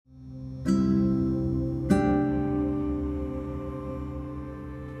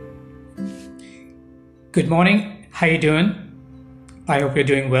Good morning. How you doing? I hope you're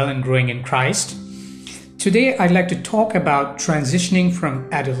doing well and growing in Christ. Today, I'd like to talk about transitioning from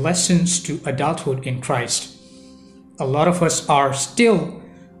adolescence to adulthood in Christ. A lot of us are still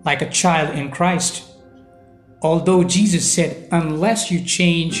like a child in Christ. Although Jesus said, unless you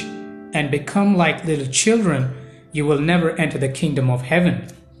change and become like little children, you will never enter the kingdom of heaven.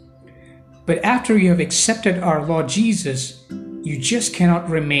 But after you have accepted our Lord Jesus, you just cannot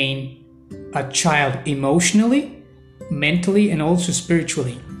remain a child emotionally, mentally, and also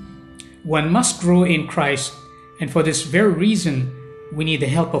spiritually. One must grow in Christ, and for this very reason, we need the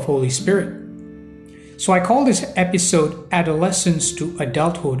help of Holy Spirit. So I call this episode Adolescence to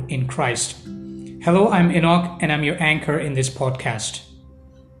Adulthood in Christ. Hello, I'm Enoch, and I'm your anchor in this podcast.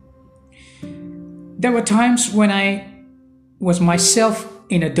 There were times when I was myself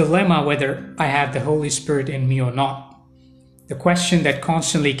in a dilemma whether I have the Holy Spirit in me or not. The question that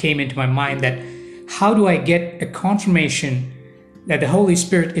constantly came into my mind that how do I get a confirmation that the Holy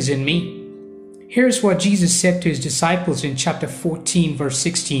Spirit is in me? Here's what Jesus said to his disciples in chapter 14, verse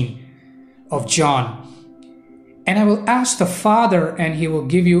 16 of John. And I will ask the Father, and he will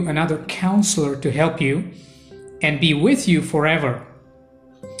give you another counselor to help you and be with you forever.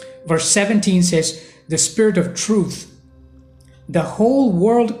 Verse 17 says, the Spirit of truth. The whole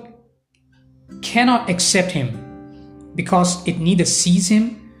world cannot accept him because it neither sees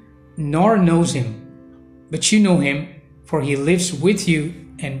him nor knows him. But you know him, for he lives with you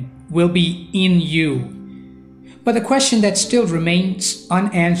and will be in you. But the question that still remains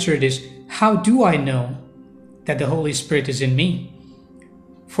unanswered is, how do I know that the Holy Spirit is in me?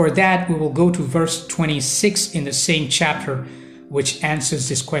 For that, we will go to verse 26 in the same chapter, which answers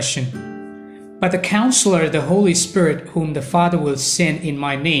this question. But the Counselor, the Holy Spirit, whom the Father will send in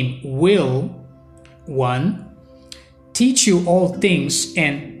my name, will, 1, teach you all things,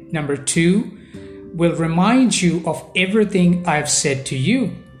 and number 2, will remind you of everything I've said to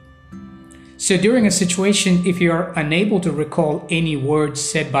you. So during a situation, if you are unable to recall any words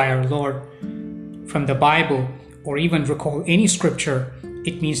said by our Lord from the Bible, or even recall any scripture,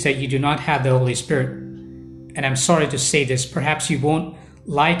 it means that you do not have the Holy Spirit. And I'm sorry to say this, perhaps you won't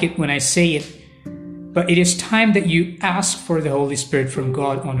like it when I say it, but it is time that you ask for the Holy Spirit from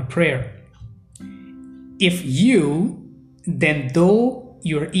God on a prayer. If you, then though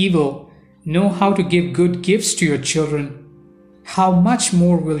you are evil, know how to give good gifts to your children, how much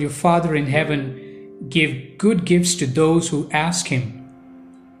more will your Father in heaven give good gifts to those who ask him?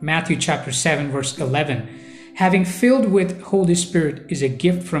 Matthew chapter 7 verse 11. Having filled with Holy Spirit is a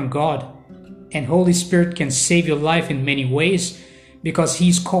gift from God, and Holy Spirit can save your life in many ways because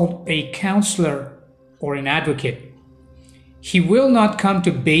he's called a counselor or an advocate. He will not come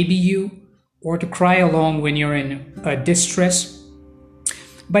to baby you or to cry along when you're in distress,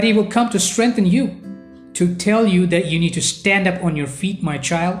 but he will come to strengthen you, to tell you that you need to stand up on your feet, my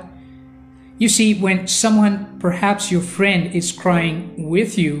child. You see, when someone, perhaps your friend, is crying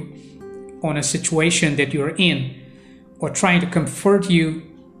with you on a situation that you're in, or trying to comfort you,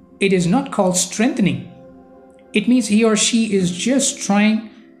 it is not called strengthening. It means he or she is just crying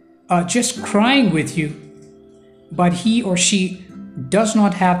with you, but he or she does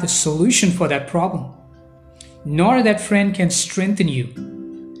not have the solution for that problem, nor that friend can strengthen you.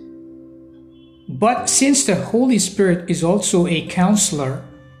 But since the Holy Spirit is also a counselor,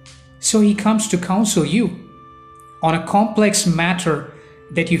 so he comes to counsel you on a complex matter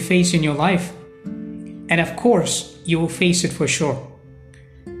that you face in your life. And of course, you will face it for sure.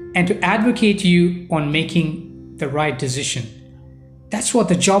 And to advocate you on making the right decision. That's what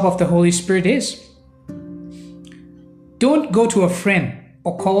the job of the Holy Spirit is. Don't go to a friend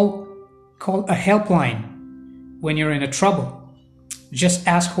or call a helpline when you're in a trouble. Just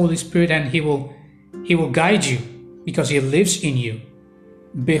ask Holy Spirit and He will guide you because He lives in you.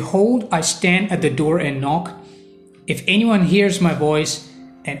 Behold, I stand at the door and knock. If anyone hears my voice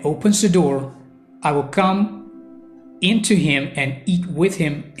and opens the door, I will come into him and eat with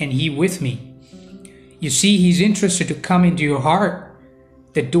him and he with me. You see, He's interested to come into your heart.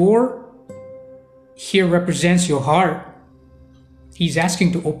 The door here represents your heart. He's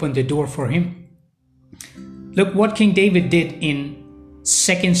asking to open the door for him. Look what King David did in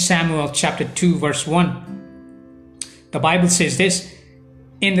 2 Samuel chapter 2 verse 1. The Bible says this,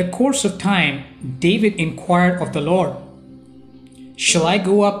 in the course of time, David inquired of the Lord, shall I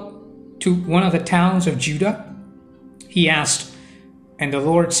go up to one of the towns of Judah? He asked, and the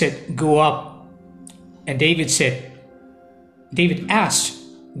Lord said, go up. And David asked,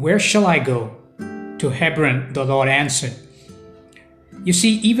 where shall I go? To Hebron, the Lord answered. You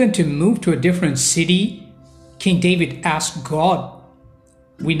see, even to move to a different city, King David asked God.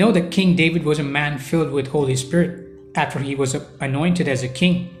 We know that King David was a man filled with Holy Spirit after he was anointed as a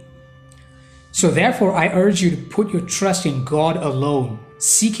king. So therefore, I urge you to put your trust in God alone.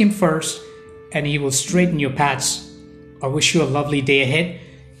 Seek Him first, and He will straighten your paths. I wish you a lovely day ahead.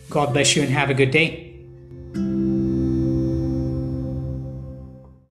 God bless you and have a good day.